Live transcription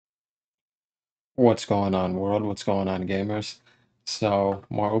What's going on, world? What's going on, gamers? So,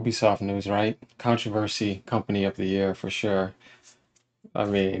 more Ubisoft news, right? Controversy Company of the Year for sure. I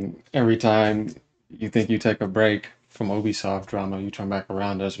mean, every time you think you take a break from Ubisoft drama, you turn back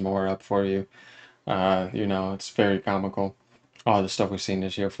around, there's more up for you. It's very comical. All the stuff we've seen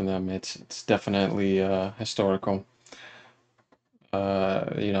this year from them, it's definitely historical,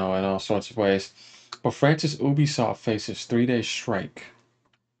 in all sorts of ways. But France's Ubisoft faces 3-day strike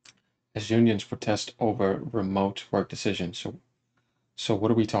as unions protest over remote work decisions. So what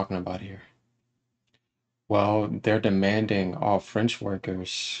are we talking about here? Well, they're demanding all French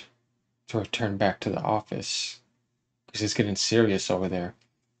workers to return back to the office because it's getting serious over there.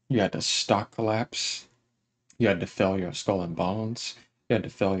 You had the stock collapse. You had the failure of Skull and Bones. You had the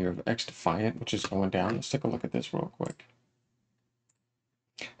failure of X Defiant, which is going down. Let's take a look at this real quick.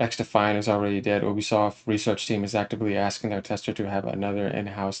 X Defiant is already dead. Ubisoft research team is actively asking their tester to have another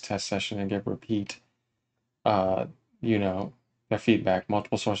in-house test session and give repeat uh, you know, their feedback.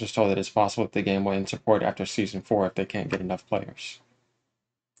 Multiple sources told that it's possible that the game will end support after Season 4 if they can't get enough players.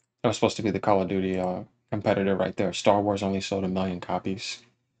 That was supposed to be the Call of Duty competitor right there. Star Wars only sold 1 million copies.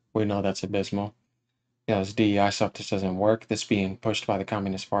 We know that's abysmal. This DEI stuff just doesn't work. This being pushed by the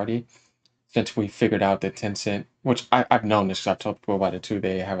Communist Party. Since we figured out that Tencent, which I've known this, I've told people about it too,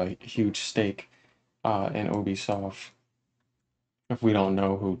 they have a huge stake in Ubisoft. If we don't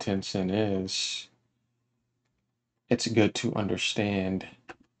know who Tencent is, it's good to understand.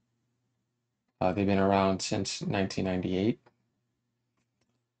 They've been around since 1998,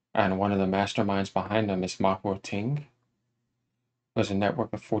 and one of the masterminds behind them is Mako Ting. There's a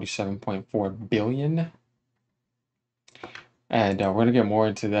network of 47.4 billion, and we're gonna get more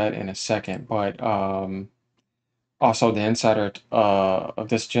into that in a second. But also, the insider of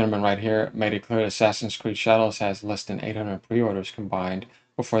this gentleman right here made it clear that Assassin's Creed Shadows has less than 800 pre-orders combined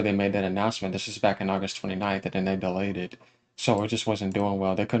before they made that announcement. This is back on August 29th, and then they delayed it, so it just wasn't doing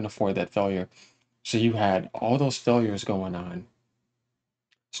well. They couldn't afford that failure. So you had all those failures going on.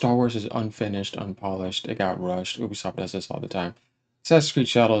 Star Wars is unfinished, unpolished. It got rushed. Ubisoft does this all the time. Assassin's Creed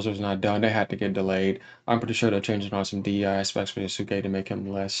Shadows was not done. They had to get delayed. I'm pretty sure they're changing on some DEI aspects for Yasuke to make him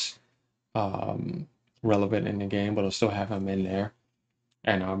less um, relevant in the game, but it'll still have him in there.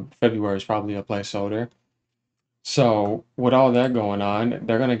 And February is probably a placeholder. So with all that going on,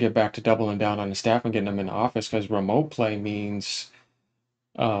 they're gonna get back to doubling down on the staff and getting them in the office because remote play means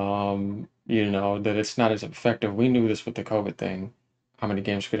that it's not as effective. We knew this with the COVID thing, how many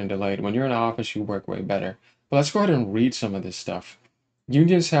games were getting delayed. When you're in the office, you work way better. But let's go ahead and read some of this stuff.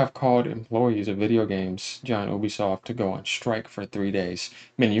 Unions have called employees of video games giant Ubisoft to go on strike for 3 days.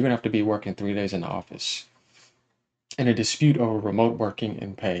 Meaning you're gonna have to be working 3 days in the office. In a dispute over remote working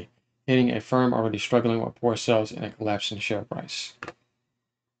and pay, hitting a firm already struggling with poor sales and a collapse in share price.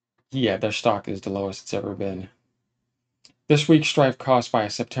 Yeah, their stock is the lowest it's ever been. This week's strife caused by a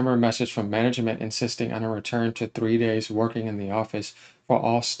September message from management insisting on a return to 3 days working in the office for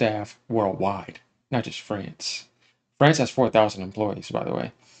all staff worldwide, not just France. France has 4,000 employees, by the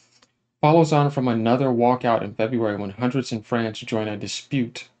way. Follows on from another walkout in February when hundreds in France join a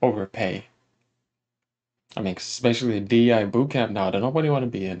dispute over pay. I mean, 'cause it's basically a DEI boot camp now. Don't nobody want to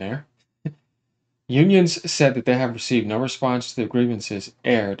be in there. Unions said that they have received no response to the grievances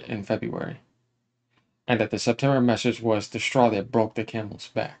aired in February, and that the September message was the straw that broke the camel's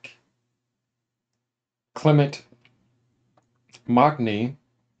back. Clement Magny,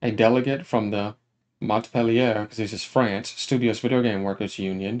 a delegate from the Montpellier, because this is France, Studios Video Game Workers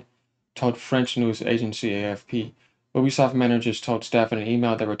Union, told French news agency AFP. Ubisoft managers told staff in an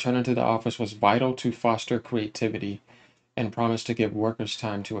email that returning to the office was vital to foster creativity and promised to give workers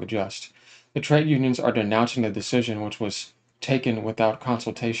time to adjust. The trade unions are denouncing the decision, which was taken without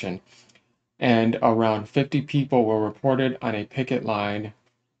consultation, and around 50 people were reported on a picket line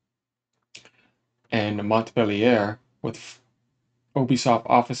in Montpellier with Ubisoft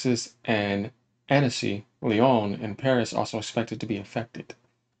offices and Annecy, Lyon, and Paris also expected to be affected.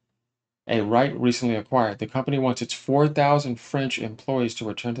 A right recently acquired, the company wants its 4,000 French employees to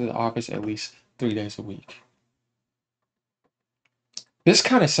return to the office at least 3 days a week. This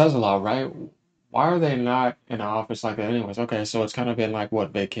kind of says a lot, right? Why are they not in an office like that anyways? Okay, so it's kind of been like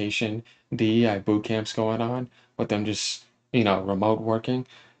what, vacation, DEI boot camps going on, with them just, remote working.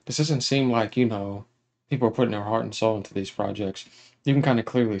 This doesn't seem like, people are putting their heart and soul into these projects. You can kind of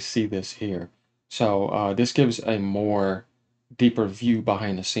clearly see this here. So this gives a more deeper view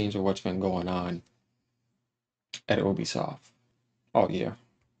behind the scenes of what's been going on at Ubisoft all year,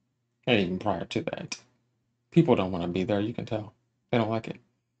 and even prior to that. People don't want to be there, you can tell. They don't like it.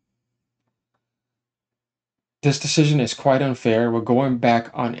 This decision is quite unfair. We're going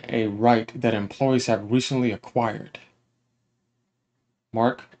back on a right that employees have recently acquired.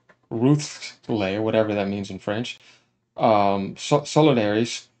 Mark Ruthlet, whatever that means in French,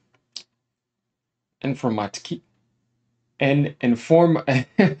 Solidaries, Informatique, and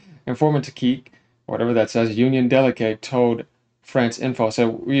Informatique, whatever that says, Union Delegate told France Info.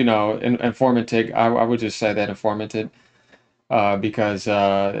 So, Informatic, I would just say that Informated, because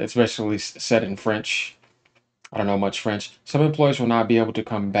it's basically said in French. I don't know much French. Some employees will not be able to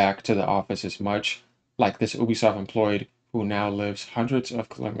come back to the office as much, like this Ubisoft employee who now lives hundreds of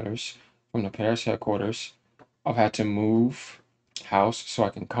kilometers from the Paris headquarters. I've had to move house so I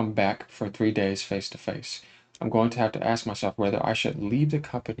can come back for 3 days face to face. I'm going to have to ask myself whether I should leave the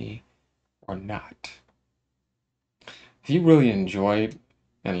company or not. If you really enjoy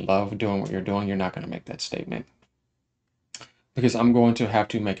and love doing what you're doing, you're not going to make that statement. Because I'm going to have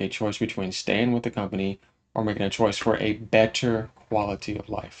to make a choice between staying with the company or making a choice for a better quality of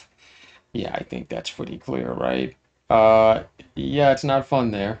life. Yeah, I think that's pretty clear, right? Uh, yeah, it's not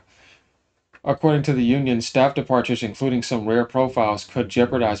fun there. According to the union, staff departures, including some rare profiles, could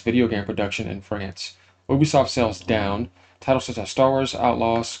jeopardize video game production in France. Ubisoft sales down. Titles such as Star Wars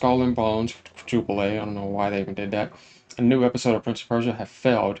Outlaws, Skull and Bones for AAA, I don't know why they even did that. A new episode of Prince of Persia have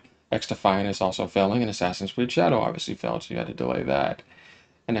failed. X Defiant is also failing, and Assassin's Creed Shadow obviously failed, so you had to delay that.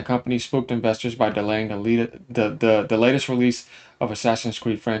 And the company spooked investors by delaying the latest release of Assassin's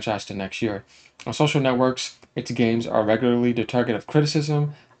Creed franchise to next year. On social networks, its games are regularly the target of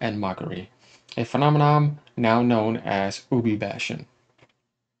criticism and mockery, a phenomenon now known as Ubi bashing.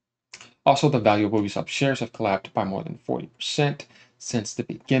 Also, the value of Ubisoft shares have collapsed by more than 40% since the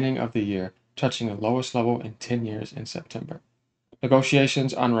beginning of the year, touching the lowest level in 10 years in September.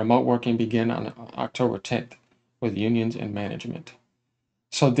 Negotiations on remote working begin on October 10th with unions and management.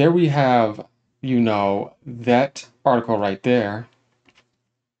 So there we have, that article right there.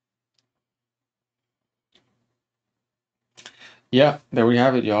 Yeah, there we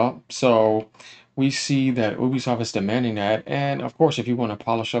have it, y'all. So we see that Ubisoft is demanding that. And of course, if you want to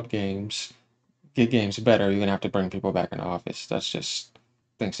polish up games, get games better, you're gonna have to bring people back in the office. That's just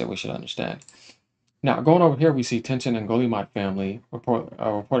things that we should understand. Now, going over here, we see Tencent and Guillemot family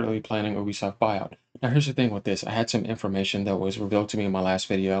reportedly planning Ubisoft buyout. Now, here's the thing with this. I had some information that was revealed to me in my last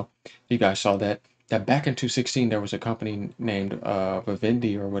video. You guys saw that back in 2016, there was a company named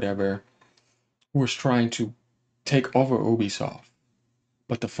Vivendi or whatever who was trying to take over Ubisoft.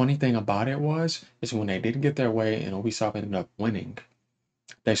 But the funny thing about it is when they didn't get their way and Ubisoft ended up winning,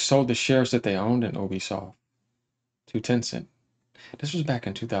 they sold the shares that they owned in Ubisoft to Tencent. This was back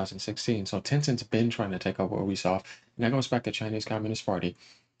in 2016, so Tencent's been trying to take over Ubisoft, and that goes back to Chinese Communist Party.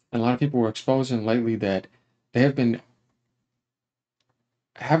 And a lot of people were exposing lately that they have been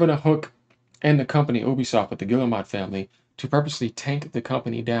having a hook in the company Ubisoft with the Guillemot family to purposely tank the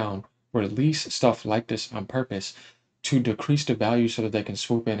company down, release stuff like this on purpose to decrease the value so that they can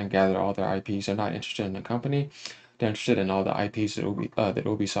swoop in and gather all their IPs. They're not interested in the company. They're interested in all the IPs that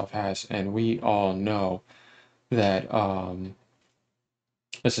Ubisoft has. And we all know that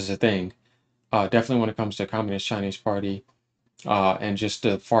this is a thing. Definitely when it comes to Communist Chinese Party and just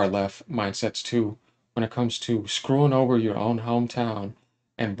the far left mindsets too, when it comes to screwing over your own hometown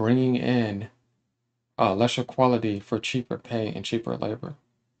and bringing in lesser quality for cheaper pay and cheaper labor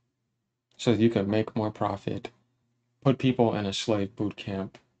so that you can make more profit, put people in a slave boot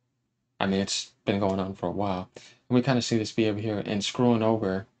camp. I mean, it's been going on for a while. And we kind of see this behavior here in screwing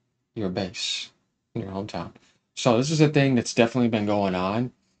over your base in your hometown. So this is a thing that's definitely been going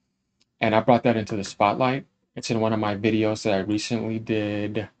on. And I brought that into the spotlight. It's in one of my videos that I recently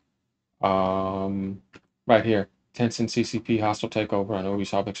did. Right here. Tencent CCP hostile takeover on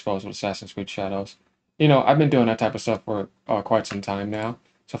Ubisoft exposed with Assassin's Creed Shadows. I've been doing that type of stuff for quite some time now.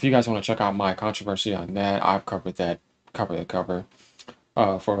 So if you guys want to check out my controversy on that, I've covered that cover to cover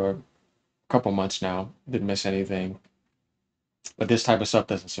for a couple months now. Didn't miss anything. But this type of stuff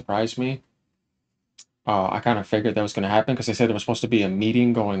doesn't surprise me. I kind of figured that was going to happen because they said there was supposed to be a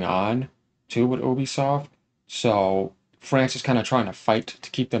meeting going on too with Ubisoft. So France is kind of trying to fight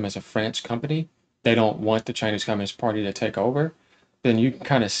to keep them as a French company. They don't want the Chinese Communist Party to take over. Then you can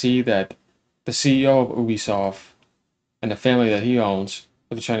kind of see that the CEO of Ubisoft and the family that he owns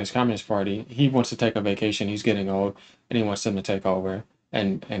with the Chinese Communist Party, he wants to take a vacation. He's getting old, and he wants them to take over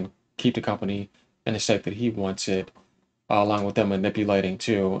and keep the company in the state that he wants it, along with them manipulating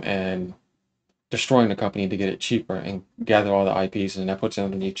too and destroying the company to get it cheaper and gather all the IPs, and that puts it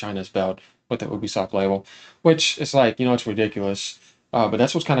underneath China's belt with the Ubisoft label, which is like, it's ridiculous. But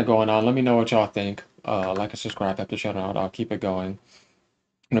that's what's kind of going on. Let me know what y'all think. Like and subscribe, help the channel out. I'll keep it going.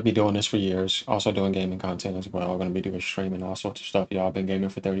 gonna be doing this for years. Also doing gaming content as well. Gonna be doing streaming, all sorts of stuff. Y'all been gaming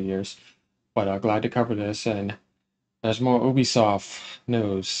for 30 years. But glad to cover this. And there's more Ubisoft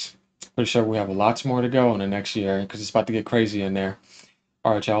news. Pretty sure we have lots more to go in the next year because it's about to get crazy in there.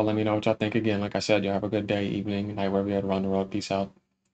 All right, y'all. Let me know what y'all think again. Like I said, y'all have a good day, evening, night, wherever you're at around the world. Peace out.